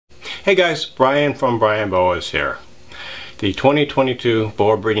Hey guys, Brian from Boas here. The 2022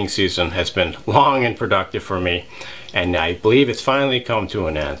 boa breeding season has been long and productive for me, and I believe it's finally come to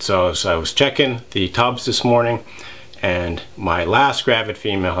an end. So I was checking the tubs this morning, and my last gravid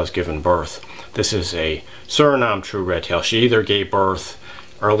female has given birth. This is a Suriname true red tail. She either gave birth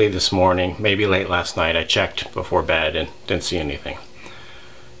early this morning, maybe late last night. I checked before bed and didn't see anything.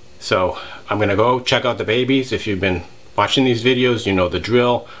 So I'm gonna go check out the babies. If you've been watching these videos, you know the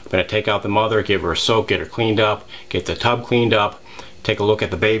drill. I'm going to take out the mother, give her a soak, get her cleaned up, get the tub cleaned up, take a look at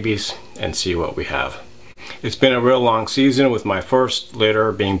the babies, and see what we have. It's been a real long season, with my first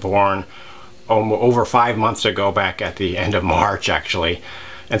litter being born over 5 months ago, back at the end of March actually.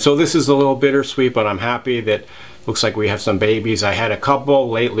 And so this is a little bittersweet, but I'm happy that looks like we have some babies. I had a couple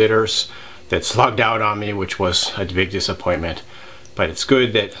late litters that slugged out on me, which was a big disappointment. But it's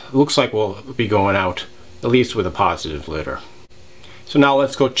good that it looks like we'll be going out at least with a positive litter. So now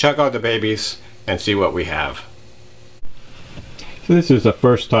let's go check out the babies and see what we have. So this is a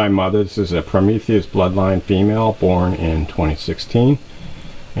first time mother. This is a Prometheus bloodline female born in 2016,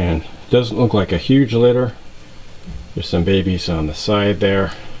 and doesn't look like a huge litter. There's some babies on the side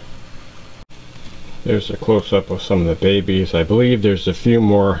there. There's a close-up of some of the babies. I believe there's a few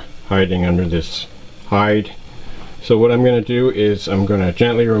more hiding under this hide. So what I'm going to do is I'm going to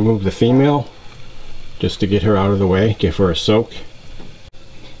gently remove the female, just to get her out of the way, give her a soak.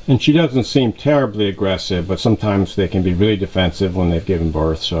 And she doesn't seem terribly aggressive, but sometimes they can be really defensive when they've given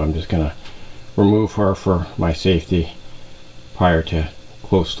birth, so I'm just going to remove her for my safety prior to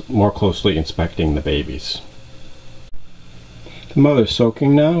more closely inspecting the babies. The mother's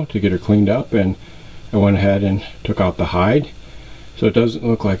soaking now to get her cleaned up, and I went ahead and took out the hide. So it doesn't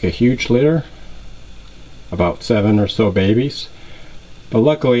look like a huge litter, about 7 or so babies. But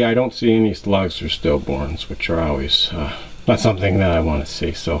luckily I don't see any slugs or stillborns, which are always not something that I want to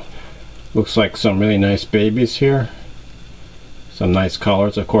see. So looks like some really nice babies here. Some nice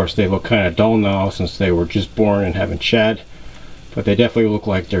colors. Of course they look kind of dull now since they were just born and haven't shed. But they definitely look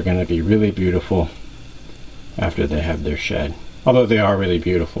like they're going to be really beautiful after they have their shed. Although they are really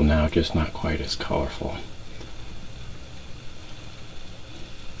beautiful now, just not quite as colorful.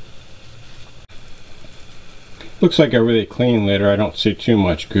 Looks like a really clean litter. I don't see too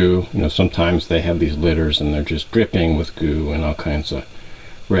much goo. You know, sometimes they have these litters and they're just dripping with goo and all kinds of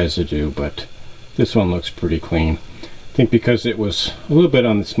residue, but this one looks pretty clean. I think because it was a little bit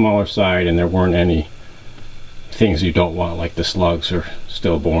on the smaller side and there weren't any things you don't want, like the slugs or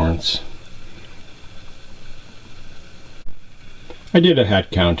stillborns. I did a head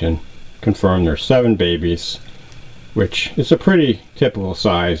count and confirmed there's 7 babies, which is a pretty typical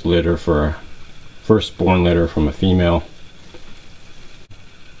size litter for a firstborn litter from a female.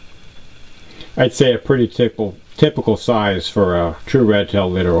 I'd say a pretty typical size for a true red tail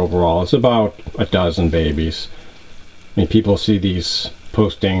litter overall is about a dozen babies. I mean, people see these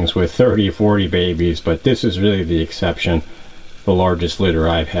postings with 30 or 40 babies, but this is really the exception. The largest litter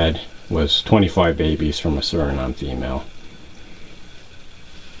I've had was 25 babies from a Suriname female.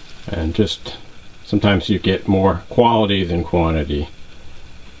 And just sometimes you get more quality than quantity,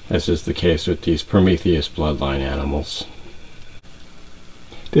 as is the case with these Prometheus bloodline animals.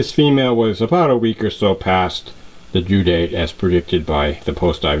 This female was about a week or so past the due date as predicted by the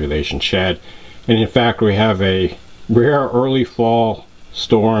post-ovulation shed, and in fact we have a rare early fall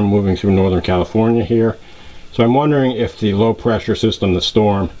storm moving through Northern California here. So I'm wondering if the low pressure system, the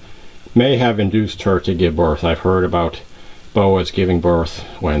storm, may have induced her to give birth. I've heard about boas giving birth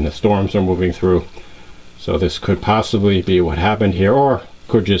when the storms are moving through, so this could possibly be what happened here, or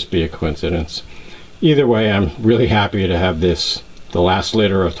could just be a coincidence. Either way, I'm really happy to have this, the last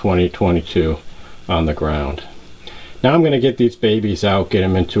litter of 2022, on the ground. Now I'm going to get these babies out, get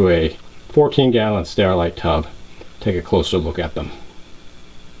them into a 14-gallon Sterilite tub, take a closer look at them.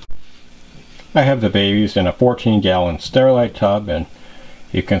 I have the babies in a 14-gallon Sterilite tub, and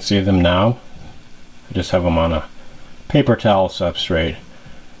you can see them now. I just have them on a paper towel substrate,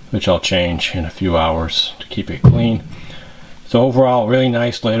 which I'll change in a few hours to keep it clean. So overall, really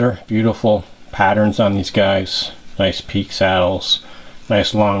nice litter, beautiful patterns on these guys, nice peak saddles,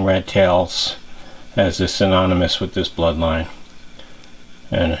 nice long red tails, as is synonymous with this bloodline.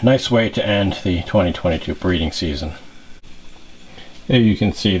 And a nice way to end the 2022 breeding season. Here you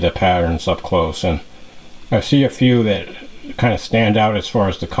can see the patterns up close, and I see a few that kind of stand out as far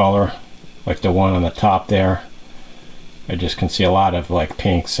as the color, like the one on the top there. I just can see a lot of like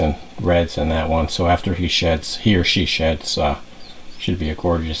pinks and reds in that one. So after he or she sheds, should be a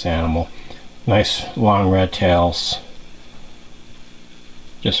gorgeous animal. Nice long red tails.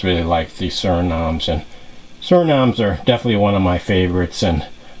 Just really like these Surinames, and Surinames are definitely one of my favorites, and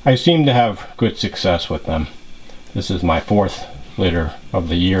I seem to have good success with them. This is my 4th litter of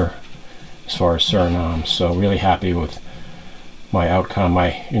the year as far as Suriname, so really happy with my outcome,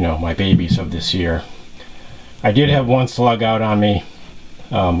 my babies of this year. I did have one slug out on me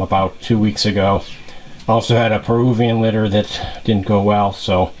about 2 weeks ago. Also had a Peruvian litter that didn't go well,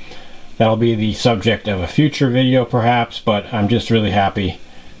 so that'll be the subject of a future video perhaps, but I'm just really happy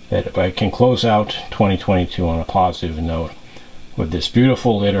that I can close out 2022 on a positive note with this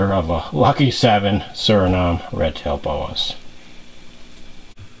beautiful litter of a lucky 7 Suriname red-tailed boas.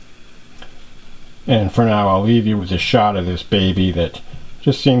 And for now I'll leave you with a shot of this baby that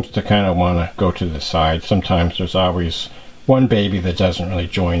just seems to kind of want to go to the side. Sometimes there's always one baby that doesn't really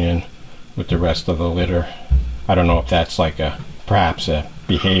join in with the rest of the litter. I don't know if that's like perhaps a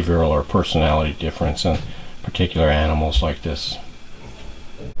behavioral or personality difference in particular animals like this.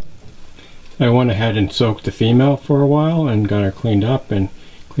 I went ahead and soaked the female for a while and got her cleaned up and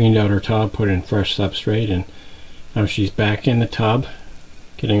cleaned out her tub, put in fresh substrate, and now she's back in the tub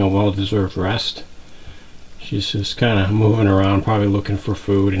getting a well-deserved rest. She's just kind of moving around, probably looking for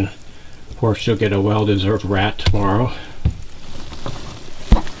food, and of course she'll get a well-deserved rat tomorrow.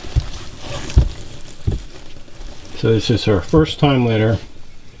 So this is her first time litter.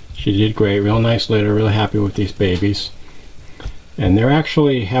 She did great, real nice litter, really happy with these babies. And they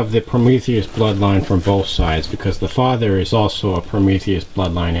actually have the Prometheus bloodline from both sides, because the father is also a Prometheus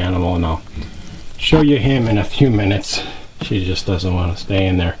bloodline animal, and I'll show you him in a few minutes. She just doesn't want to stay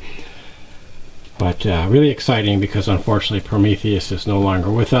in there. But really exciting, because unfortunately Prometheus is no longer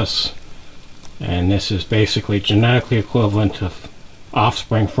with us, and this is basically genetically equivalent to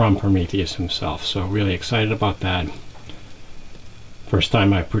offspring from Prometheus himself. So really excited about that. First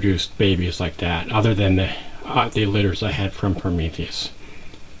time I produced babies like that, other than the litters I had from Prometheus.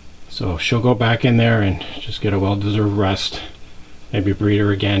 So she'll go back in there and just get a well-deserved rest. Maybe breed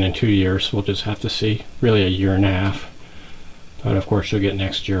her again in 2 years. We'll just have to see. Really a year and a half. But of course she'll get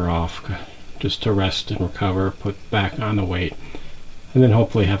next year off just to rest and recover, put back on the weight, and then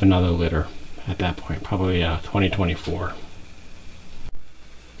hopefully have another litter at that point, probably 2024.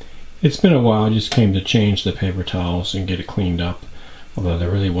 It's been a while. I just came to change the paper towels and get it cleaned up, although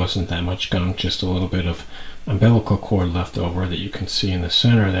there really wasn't that much gunk, just a little bit of umbilical cord left over that you can see in the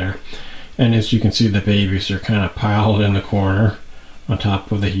center there. And as you can see, the babies are kind of piled in the corner on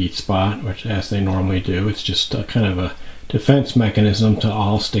top of the heat spot, which as they normally do. It's just kind of a defense mechanism to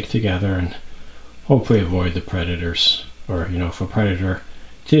all stick together and hopefully avoid the predators. Or, if a predator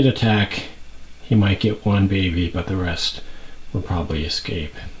did attack, he might get one baby, but the rest will probably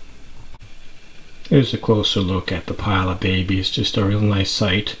escape. Here's a closer look at the pile of babies. Just a real nice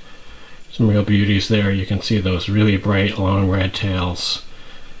sight. Some real beauties there. You can see those really bright long red tails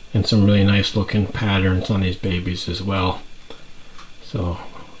and some really nice looking patterns on these babies as well. So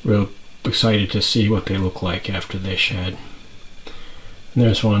real excited to see what they look like after they shed. And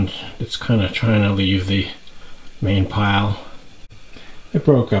there's one that's kind of trying to leave the main pile. I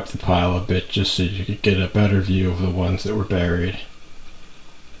broke up the pile a bit just so you could get a better view of the ones that were buried.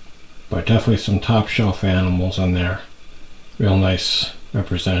 But definitely some top shelf animals in there. Real nice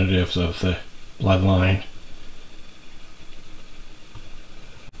representatives of the bloodline.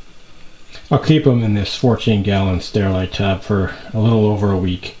 I'll keep them in this 14-gallon Sterilite tub for a little over a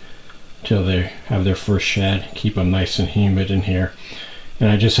week until they have their first shed. Keep them nice and humid in here. And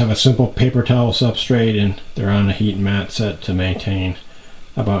I just have a simple paper towel substrate, and they're on a heat mat set to maintain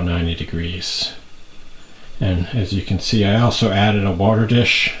about 90 degrees. And as you can see, I also added a water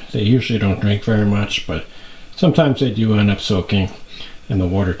dish. They usually don't drink very much, but sometimes they do end up soaking, and the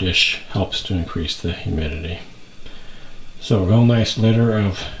water dish helps to increase the humidity. So a real nice litter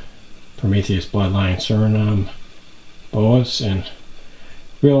of Prometheus bloodline Suriname boas, and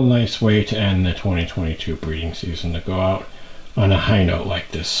real nice way to end the 2022 breeding season, to go out on a high note like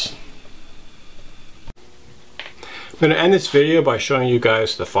this. I'm going to end this video by showing you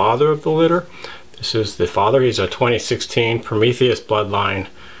guys the father of the litter. This is the father. He's a 2016 Prometheus bloodline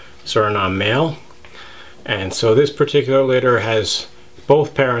Suriname male. And so this particular litter has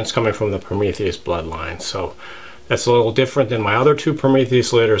both parents coming from the Prometheus bloodline. So that's a little different than my other 2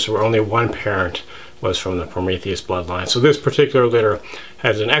 Prometheus litters, where only one parent was from the Prometheus bloodline. So this particular litter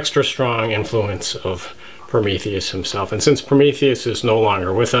has an extra strong influence of Prometheus himself. And since Prometheus is no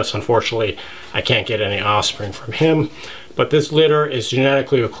longer with us, unfortunately, I can't get any offspring from him. But this litter is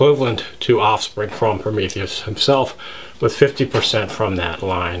genetically equivalent to offspring from Prometheus himself, with 50% from that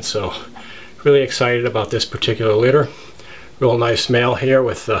line. So really excited about this particular litter. Real nice male here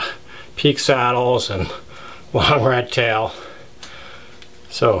with the peak saddles and long red tail.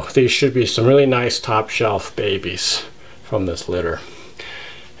 So these should be some really nice top shelf babies from this litter.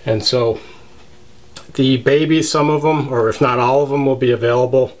 And so the babies, some of them, or if not all of them, will be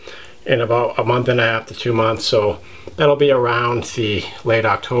available in about a month and a half to 2 months. So that'll be around the late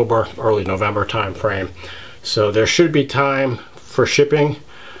October, early November time frame. So there should be time for shipping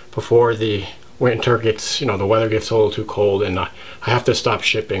before the winter gets, the weather gets a little too cold, and I have to stop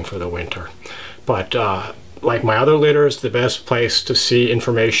shipping for the winter. But like my other litters, the best place to see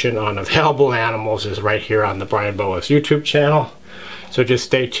information on available animals is right here on the Brian Boas YouTube channel. So just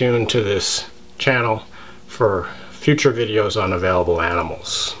stay tuned to this channel for future videos on available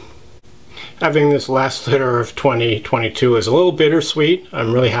animals. Having this last litter of 2022 is a little bittersweet.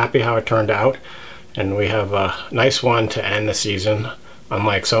 I'm really happy how it turned out, and we have a nice one to end the season,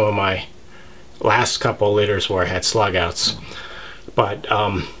 unlike some of my last couple litters where I had slug outs. But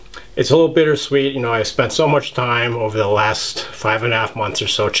it's a little bittersweet. I spent so much time over the last 5.5 months or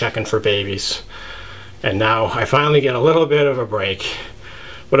so checking for babies, and now I finally get a little bit of a break.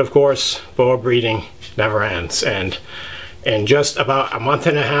 But of course, boa breeding never ends, and in just about a month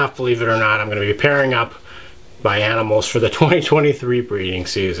and a half, believe it or not, I'm going to be pairing up my animals for the 2023 breeding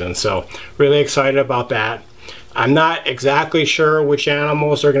season. So really excited about that. I'm not exactly sure which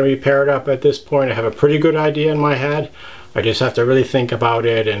animals are going to be paired up at this point. I have a pretty good idea in my head. I just have to really think about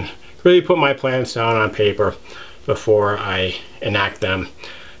it and really put my plans down on paper before I enact them.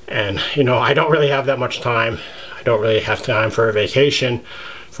 And I don't really have that much time. I don't really have time for a vacation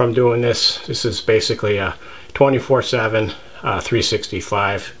from doing this. This is basically a 24/7,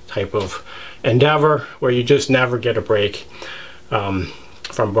 365 type of endeavor where you just never get a break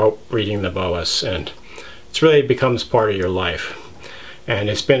from breeding the boas, and it really becomes part of your life. And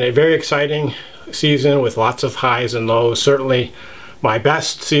it's been a very exciting season with lots of highs and lows. Certainly my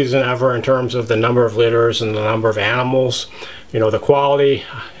best season ever in terms of the number of litters and the number of animals. The quality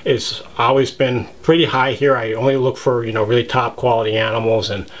has always been pretty high here. I only look for really top quality animals,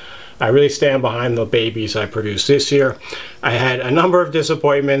 and I really stand behind the babies I produced this year. I had a number of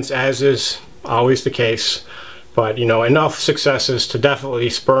disappointments, as is always the case, but enough successes to definitely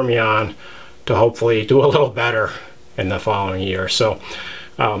spur me on to hopefully do a little better in the following year. So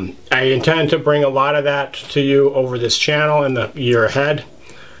I intend to bring a lot of that to you over this channel in the year ahead,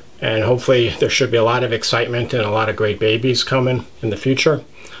 and hopefully there should be a lot of excitement and a lot of great babies coming in the future.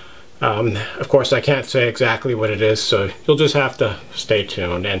 Of course, I can't say exactly what it is, so you'll just have to stay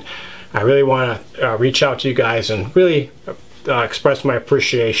tuned. And I really want to reach out to you guys and really express my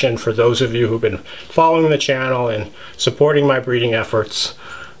appreciation for those of you who've been following the channel and supporting my breeding efforts.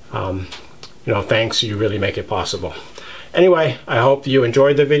 Thanks, you really make it possible. Anyway, I hope you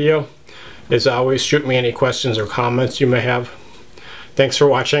enjoyed the video. As always, shoot me any questions or comments you may have. Thanks for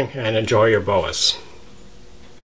watching, and enjoy your boas.